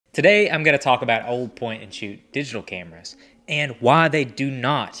Today, I'm going to talk about old point-and-shoot digital cameras and why they do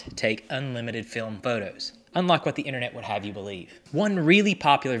not take unlimited film photos, unlike what the internet would have you believe. One really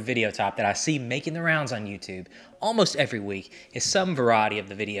popular video type that I see making the rounds on YouTube almost every week is some variety of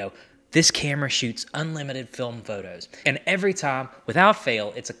the video, "This camera shoots unlimited film photos." And every time, without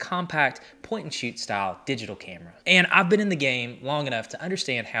fail, it's a compact point-and-shoot style digital camera. And I've been in the game long enough to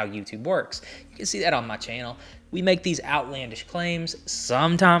understand how YouTube works. You can see that on my channel. We make these outlandish claims.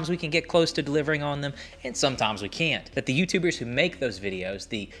 Sometimes we can get close to delivering on them, and sometimes we can't. But the YouTubers who make those videos,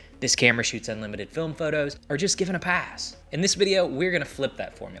 "This camera shoots unlimited film photos," are just given a pass. In this video, we're gonna flip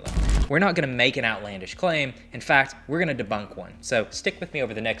that formula. We're not gonna make an outlandish claim. In fact, we're gonna debunk one. So stick with me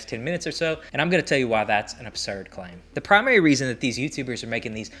over the next 10 minutes or so, and I'm gonna tell you why that's an absurd claim. The primary reason that these YouTubers are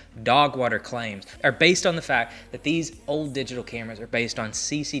making these dog water claims are based on the fact that these old digital cameras are based on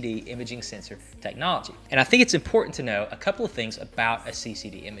CCD imaging sensor technology. And I think it's important to know a couple of things about a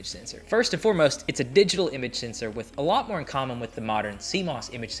CCD image sensor. First and foremost, it's a digital image sensor with a lot more in common with the modern CMOS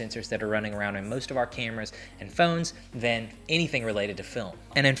image sensors that are running around in most of our cameras and phones than anything related to film.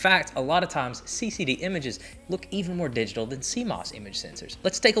 And in fact, a lot of times CCD images look even more digital than CMOS image sensors.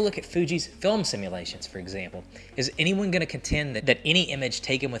 Let's take a look at Fuji's film simulations, for example. Is anyone going to contend that any image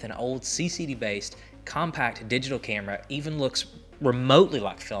taken with an old CCD-based compact digital camera even looks remotely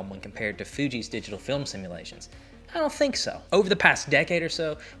like film when compared to Fuji's digital film simulations? I don't think so. Over the past decade or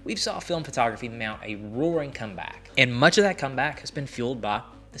so, we've saw film photography mount a roaring comeback. And much of that comeback has been fueled by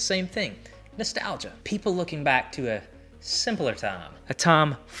the same thing: nostalgia. People looking back to a simpler time. A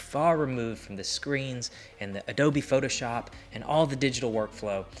time far removed from the screens and the Adobe Photoshop and all the digital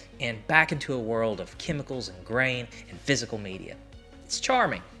workflow, and back into a world of chemicals and grain and physical media. It's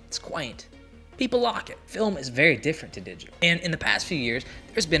charming, it's quaint. People like it. Film is very different to digital. And in the past few years,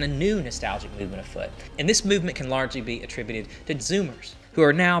 there's been a new nostalgic movement afoot. And this movement can largely be attributed to Zoomers, who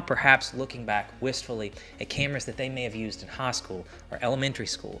are now perhaps looking back wistfully at cameras that they may have used in high school or elementary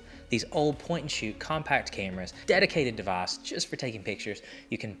school. These old point-and-shoot compact cameras, dedicated device just for taking pictures.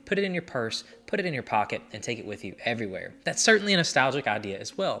 You can put it in your purse, put it in your pocket, and take it with you everywhere. That's certainly a nostalgic idea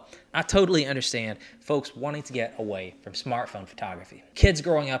as well. I totally understand folks wanting to get away from smartphone photography. Kids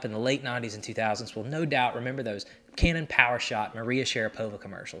growing up in the late 90s and 2000s will no doubt remember those Canon PowerShot Maria Sharapova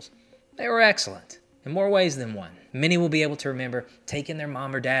commercials. They were excellent in more ways than one. Many will be able to remember taking their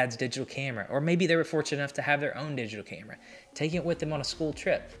mom or dad's digital camera, or maybe they were fortunate enough to have their own digital camera, taking it with them on a school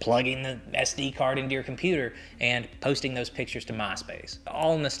trip, plugging the SD card into your computer, and posting those pictures to MySpace.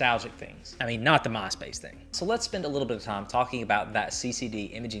 All nostalgic things. I mean, not the MySpace thing. So let's spend a little bit of time talking about that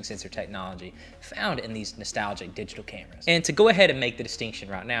CCD imaging sensor technology found in these nostalgic digital cameras. And to go ahead and make the distinction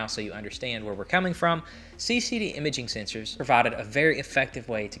right now so you understand where we're coming from, CCD imaging sensors provided a very effective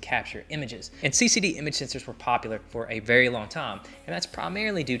way to capture images. And CCD image sensors were popular for a very long time, and that's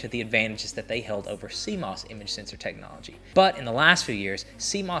primarily due to the advantages that they held over CMOS image sensor technology. But in the last few years,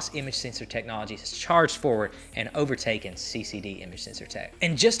 CMOS image sensor technology has charged forward and overtaken CCD image sensor tech.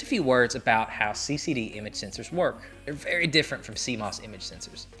 And just a few words about how CCD image sensors work. They're very different from CMOS image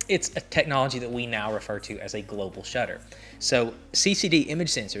sensors. It's a technology that we now refer to as a global shutter. So CCD image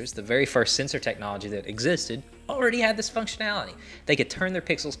sensors, the very first sensor technology that existed, already had this functionality. They could turn their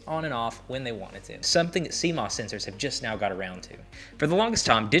pixels on and off when they wanted to, something that CMOS sensors have just now got around to. For the longest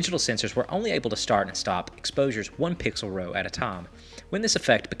time, digital sensors were only able to start and stop exposures one pixel row at a time. When this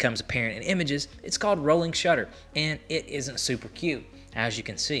effect becomes apparent in images, it's called rolling shutter, and it isn't super cute. As you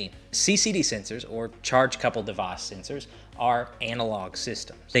can see, CCD sensors, or charge-coupled device sensors, are analog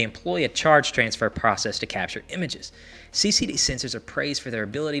systems. They employ a charge transfer process to capture images. CCD sensors are praised for their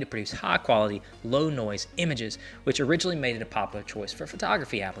ability to produce high-quality, low-noise images, which originally made it a popular choice for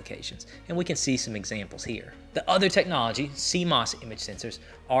photography applications, and we can see some examples here.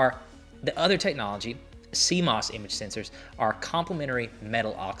 CMOS image sensors are complementary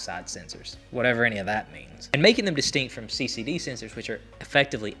metal oxide sensors, whatever any of that means. And making them distinct from CCD sensors, which are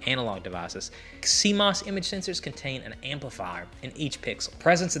effectively analog devices, CMOS image sensors contain an amplifier in each pixel. The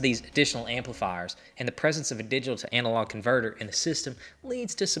presence of these additional amplifiers and the presence of a digital to analog converter in the system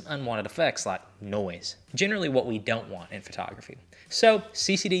leads to some unwanted effects like noise, generally what we don't want in photography. So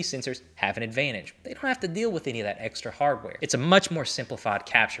CCD sensors have an advantage. They don't have to deal with any of that extra hardware. It's a much more simplified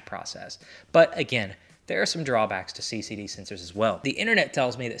capture process. But again, there are some drawbacks to CCD sensors as well. The internet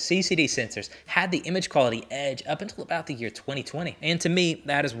tells me that CCD sensors had the image quality edge up until about the year 2020. And to me,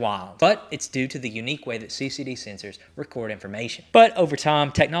 that is wild. But it's due to the unique way that CCD sensors record information. But over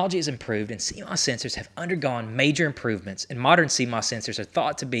time, technology has improved and CMOS sensors have undergone major improvements, and modern CMOS sensors are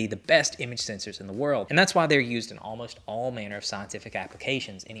thought to be the best image sensors sensors in the world, and that's why they're used in almost all manner of scientific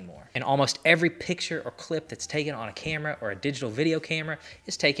applications anymore. And almost every picture or clip that's taken on a camera or a digital video camera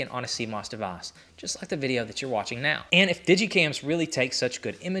is taken on a CMOS device, just like the video that you're watching now. And if Digicams really take such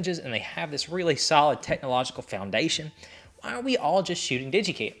good images and they have this really solid technological foundation, why aren't we all just shooting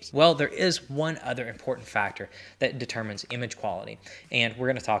Digicams? Well, there is one other important factor that determines image quality, and we're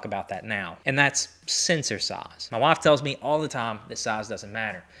going to talk about that now, and that's sensor size. My wife tells me all the time that size doesn't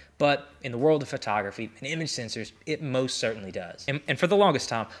matter, but in the world of photography and image sensors, it most certainly does. And for the longest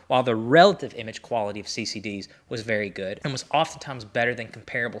time, while the relative image quality of CCDs was very good and was oftentimes better than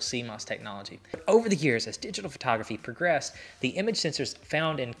comparable CMOS technology, over the years, as digital photography progressed, the image sensors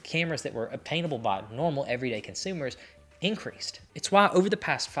found in cameras that were obtainable by normal everyday consumers increased. It's why over the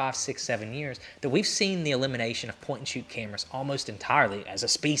past 5, 6, 7 years that we've seen the elimination of point-and-shoot cameras almost entirely as a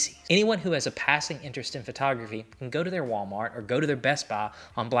species. Anyone who has a passing interest in photography can go to their Walmart or go to their Best Buy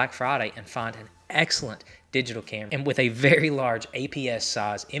on Black Friday and find an excellent digital camera and with a very large APS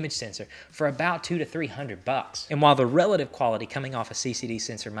size image sensor for about $200 to $300. And while the relative quality coming off a CCD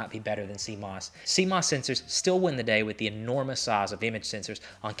sensor might be better than CMOS, CMOS sensors still win the day with the enormous size of image sensors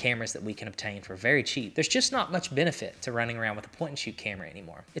on cameras that we can obtain for very cheap. There's just not much benefit to running around with a point-and-shoot camera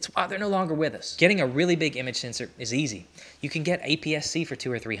anymore. It's why they're no longer with us. Getting a really big image sensor is easy. You can get APS-C for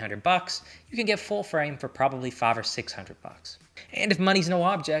 $200 or $300. You can get full frame for probably $500 or $600. And if money's no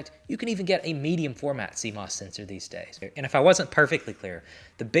object, you can even get a medium format CMOS sensor these days. And if I wasn't perfectly clear,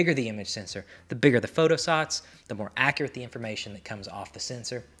 the bigger the image sensor, the bigger the photo sites, the more accurate the information that comes off the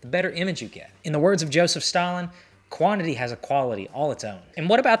sensor, the better image you get. In the words of Joseph Stalin, quantity has a quality all its own. And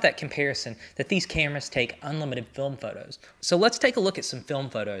what about that comparison that these cameras take unlimited film photos? So let's take a look at some film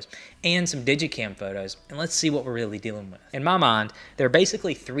photos and some Digicam photos, and let's see what we're really dealing with. In my mind, there are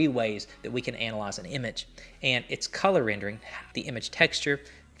basically 3 ways that we can analyze an image, and it's color rendering, the image texture,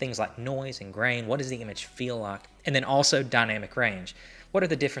 things like noise and grain, what does the image feel like, and then also dynamic range. What are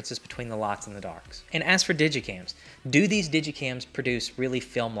the differences between the lights and the darks? And as for Digicams, do these Digicams produce really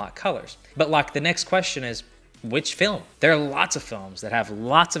film-like colors? But like the next question is, which film? There are lots of films that have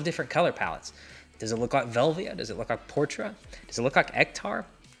lots of different color palettes. Does it look like Velvia? Does it look like Portra? Does it look like Ektar?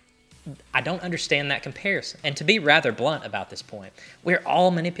 I don't understand that comparison. And to be rather blunt about this point, we're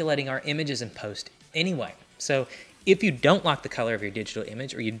all manipulating our images in post anyway. So if you don't like the color of your digital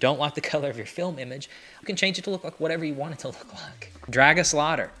image or you don't like the color of your film image, you can change it to look like whatever you want it to look like. Drag a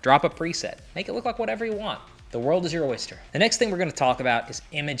slider, drop a preset, make it look like whatever you want. The world is your oyster. The next thing we're going to talk about is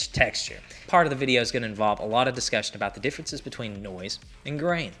image texture. Part of the video is going to involve a lot of discussion about the differences between noise and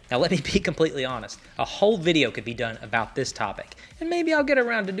grain. Now let me be completely honest, a whole video could be done about this topic, and maybe I'll get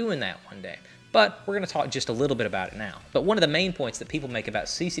around to doing that one day. But we're going to talk just a little bit about it now. But one of the main points that people make about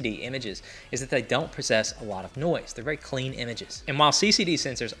CCD images is that they don't possess a lot of noise. They're very clean images. And while CCD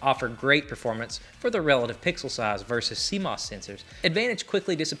sensors offer great performance for the relative pixel size versus CMOS sensors, advantage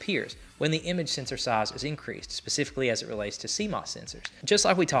quickly disappears when the image sensor size is increased, specifically as it relates to CMOS sensors. Just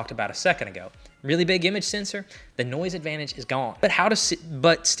like we talked about a second ago, really big image sensor, the noise advantage is gone. But how does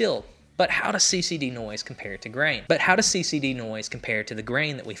CCD noise compare to grain? But how does CCD noise compare to the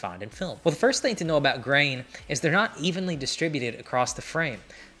grain that we find in film? Well, the first thing to know about grain is they're not evenly distributed across the frame.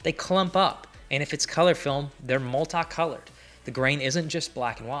 They clump up, and if it's color film, they're multicolored. The grain isn't just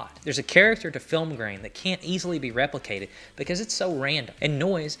black and white. There's a character to film grain that can't easily be replicated because it's so random. And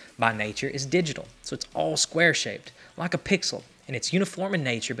noise, by nature, is digital, so it's all square-shaped, like a pixel. And it's uniform in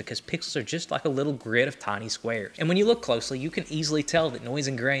nature because pixels are just like a little grid of tiny squares. And when you look closely, you can easily tell that noise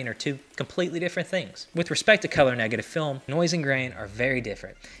and grain are 2 completely different things. With respect to color negative film, noise and grain are very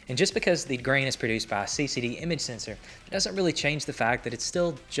different. And just because the grain is produced by a CCD image sensor, it doesn't really change the fact that it's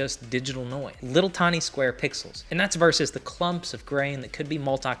still just digital noise. Little tiny square pixels. And that's versus the clumps of grain that could be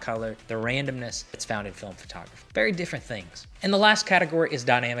multicolored, the randomness that's found in film photography. Very different things. And the last category is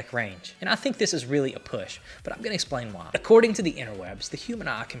dynamic range. And I think this is really a push, but I'm going to explain why. According to the interwebs, the human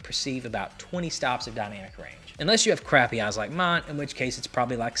eye can perceive about 20 stops of dynamic range. Unless you have crappy eyes like mine, in which case it's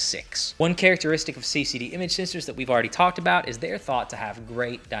probably like 6. One characteristic of CCD image sensors that we've already talked about is they're thought to have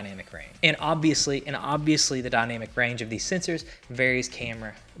great dynamic range. And obviously the dynamic range of these sensors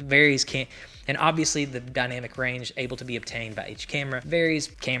and obviously the dynamic range able to be obtained by each camera varies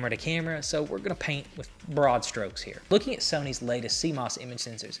camera to camera, so we're going to paint with broad strokes here. Looking at Sony's latest CMOS image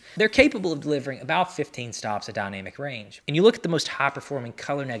sensors, they're capable of delivering about 15 stops of dynamic range. And you look at the most high-performing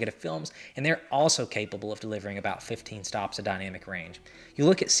color negative films, and they're also capable of delivering about 15 stops of dynamic range. You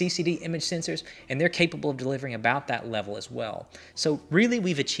look at CCD image sensors, and they're capable of delivering about that level as well. So really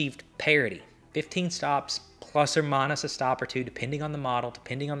we've achieved parity. 15 stops, plus or minus a stop or 2, depending on the model,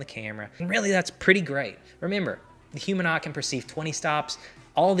 depending on the camera. And really, that's pretty great. Remember, the human eye can perceive 20 stops.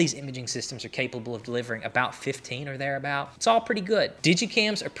 All of these imaging systems are capable of delivering about 15 or thereabout. It's all pretty good.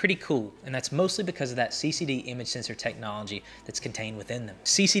 Digicams are pretty cool, and that's mostly because of that CCD image sensor technology that's contained within them.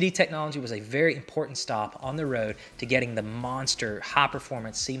 CCD technology was a very important stop on the road to getting the monster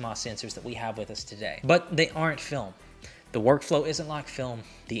high-performance CMOS sensors that we have with us today. But they aren't film. The workflow isn't like film.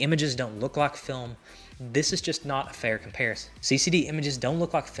 The images don't look like film. This is just not a fair comparison. CCD images don't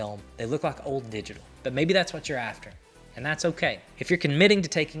look like film. They look like old digital. But maybe that's what you're after, and that's okay. If you're committing to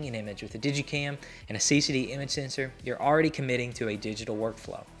taking an image with a Digicam and a CCD image sensor, you're already committing to a digital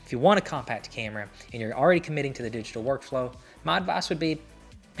workflow. If you want a compact camera and you're already committing to the digital workflow, my advice would be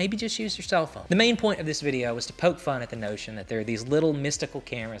maybe just use your cell phone. The main point of this video was to poke fun at the notion that there are these little mystical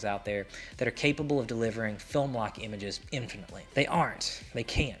cameras out there that are capable of delivering film-like images infinitely. They aren't. They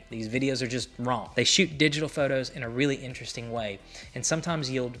can't. These videos are just wrong. They shoot digital photos in a really interesting way and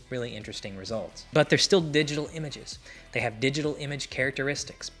sometimes yield really interesting results. But they're still digital images. They have digital image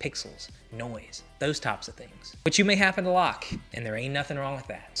characteristics, pixels, noise, those types of things, which you may happen to like, and there ain't nothing wrong with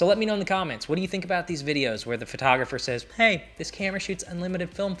that. So let me know in the comments, what do you think about these videos where the photographer says, hey, this camera shoots unlimited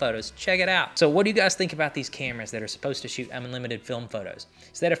film photos, check it out. So what do you guys think about these cameras that are supposed to shoot unlimited film photos?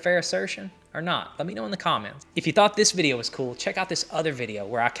 Is that a fair assertion or not? Let me know in the comments. If you thought this video was cool, check out this other video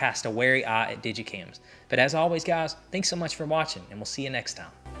where I cast a wary eye at Digicams. But as always, guys, thanks so much for watching, and we'll see you next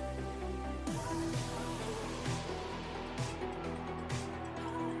time.